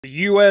The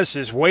U.S.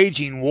 is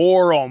waging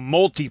war on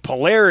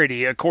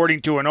multipolarity, according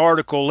to an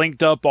article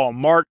linked up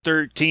on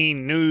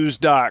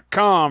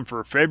Mark13news.com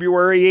for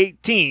February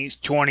 18,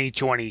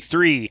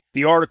 2023.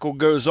 The article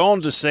goes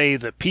on to say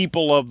the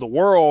people of the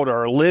world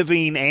are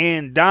living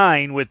and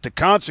dying with the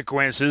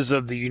consequences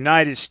of the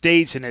United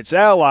States and its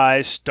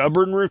allies'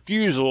 stubborn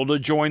refusal to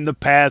join the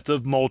path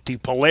of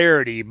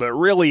multipolarity, but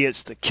really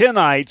it's the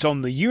Kenites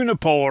on the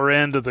unipolar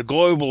end of the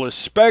globalist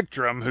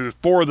spectrum who,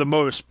 for the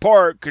most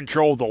part,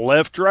 control the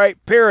left-right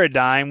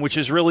paradigm, which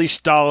is really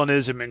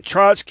Stalinism and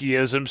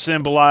Trotskyism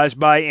symbolized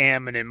by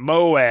Ammon and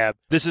Moab.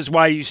 This is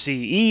why you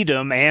see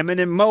Edom, Ammon,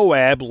 and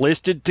Moab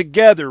listed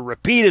together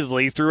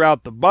repeatedly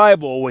throughout the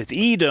Bible, with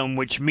Edom,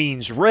 which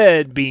means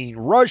red, being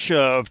Russia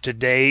of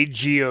today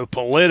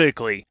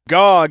geopolitically.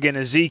 Gog in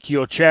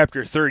Ezekiel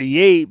chapter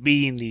 38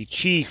 being the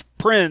chief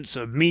prince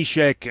of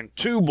Meshech and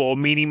Tubal,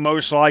 meaning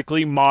most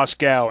likely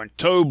Moscow and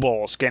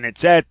Tobolsk, and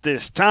it's at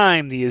this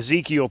time the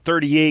Ezekiel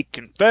 38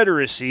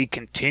 Confederacy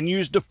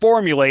continues to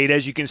formulate,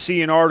 as you can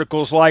see in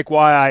articles like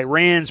why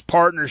Iran's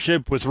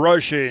partnership with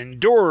Russia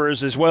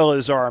endures, as well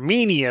as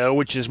Armenia,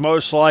 which is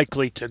most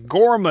likely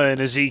Togarmah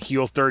in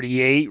Ezekiel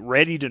 38,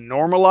 ready to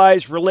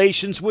normalize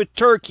relations with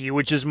Turkey,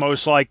 which is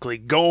most likely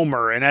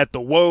Gomer, and at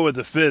the woe of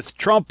the fifth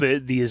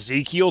trumpet, the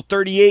Ezekiel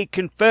 38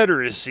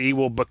 Confederacy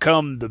will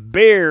become the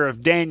bear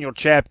of Daniel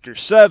chapter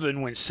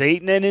 7 when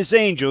Satan and his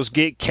angels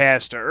get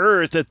cast to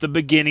earth at the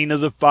beginning of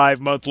the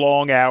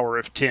 5-month-long hour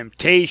of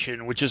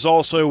temptation, which is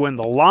also when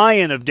the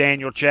lion of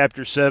Daniel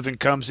chapter 7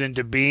 comes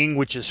into being,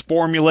 which is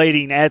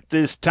formulating at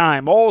this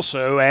time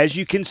also, as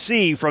you can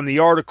see from the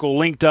article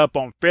linked up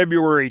on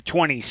February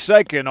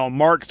 22nd on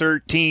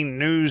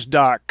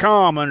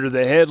Mark13news.com under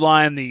the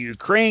headline "The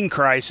Ukraine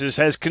Crisis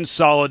Has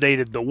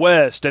Consolidated the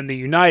West," and the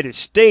United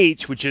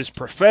States, which is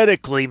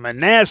prophetically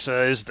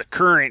Manasseh, is the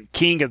current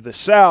king of the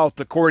South,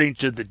 according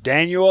to the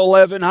Daniel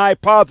 11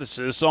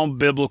 hypothesis on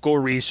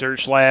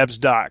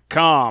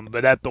biblicalresearchlabs.com.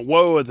 But at the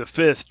woe of the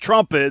fifth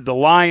trumpet, the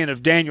lion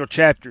of Daniel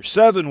chapter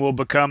 7 will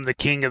become the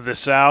king of the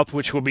South,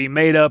 which will be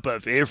made up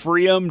of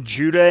Ephraim,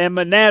 Judah, and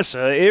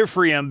Manasseh,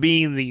 Ephraim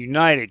being the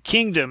United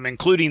Kingdom,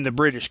 including the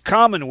British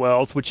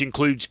Commonwealth, which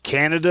includes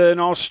Canada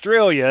and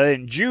Australia,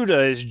 and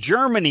Judah is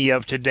Germany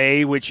of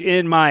today, which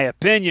in my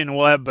opinion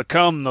will have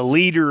become the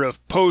leader of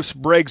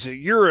post-Brexit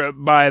Europe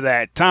by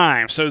that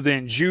time. So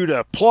then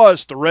Judah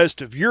plus the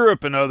rest of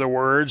Europe, in other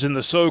words, in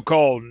the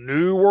so-called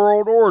New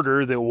World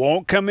Order that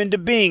won't come into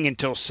being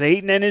until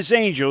Satan and his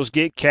angels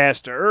get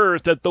cast to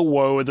earth at the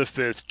woe of the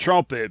fifth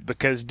trumpet,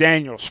 because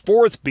Daniel's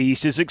fourth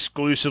beast is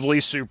exclusively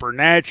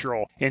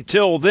supernatural.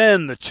 Until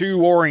then, the two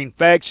warring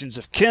factions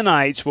of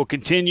Kenites will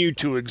continue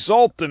to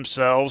exalt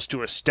themselves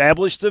to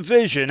establish the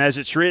vision as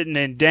it's written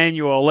in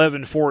Daniel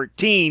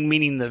 11:14,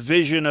 meaning the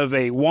vision of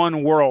a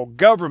one-world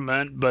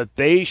government, but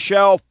they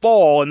shall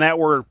fall, and that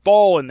word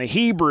fall in the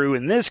Hebrew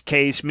in this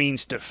case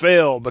means to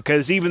fail,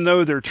 because even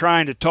though they're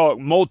trying to talk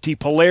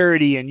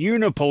multipolarity and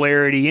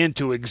unipolarity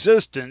into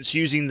existence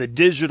using the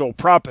digital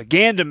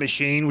propaganda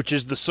machine, which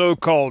is the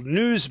so-called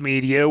news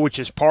media, which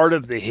is part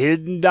of the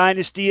hidden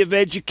dynasty of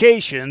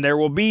education, there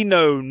will be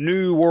no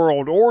New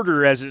World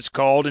Order, as it's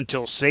called,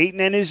 until Satan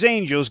and his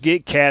angels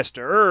get cast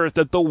to earth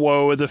at the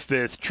woe of the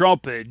fifth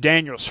trumpet,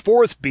 Daniel's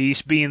fourth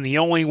beast being the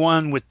only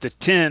one with the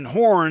 10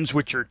 horns,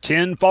 which are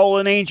 10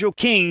 fallen angel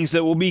kings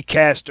that will be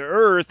cast to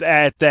earth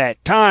at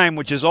that time,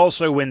 which is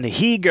also when the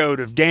he-goat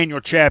of Daniel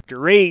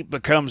chapter 8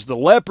 becomes the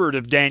leopard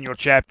of Daniel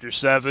chapter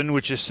 7,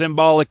 which is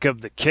symbolic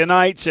of the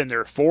Kenites and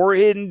their 4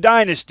 hidden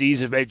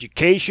dynasties of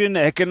education,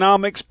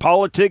 economics,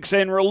 politics,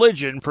 and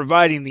religion,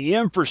 providing the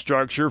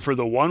infrastructure for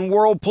the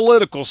one-world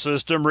political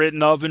system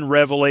written of in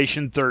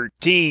Revelation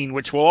 13,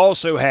 which will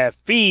also have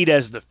feet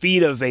as the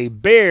feet of a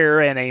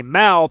bear and a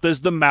mouth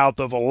as the mouth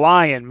of a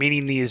lion,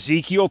 meaning the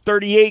Ezekiel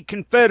 38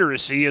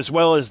 Confederacy, as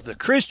well as the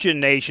Christian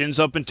nations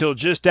up until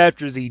just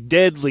after the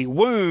deadly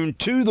wound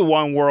to the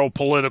one-world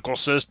political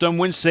system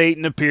when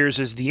Satan appears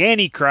as the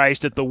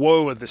Antichrist at the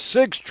woe of the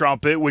sixth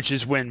trumpet, which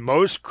is when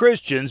most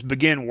Christians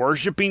begin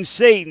worshiping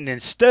Satan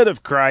instead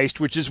of Christ,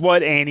 which is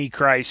what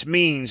Antichrist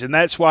means, and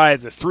that's why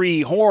the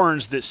 3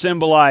 horns that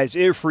symbolize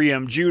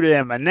Ephraim, Judah,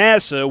 and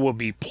Manasseh will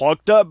be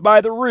plucked up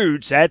by the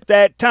roots at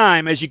that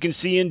time, as you can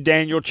see in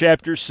Daniel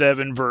chapter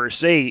 7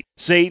 verse 8.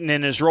 Satan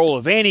in his role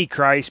of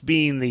Antichrist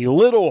being the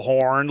little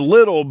horn,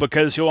 little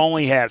because he'll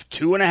only have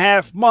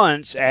 2.5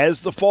 months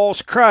as the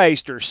false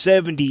Christ, or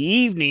 70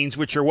 evenings,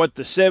 which are what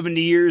the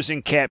 70 years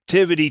in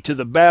captivity to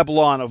the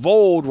Babylon of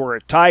old were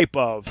a type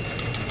of.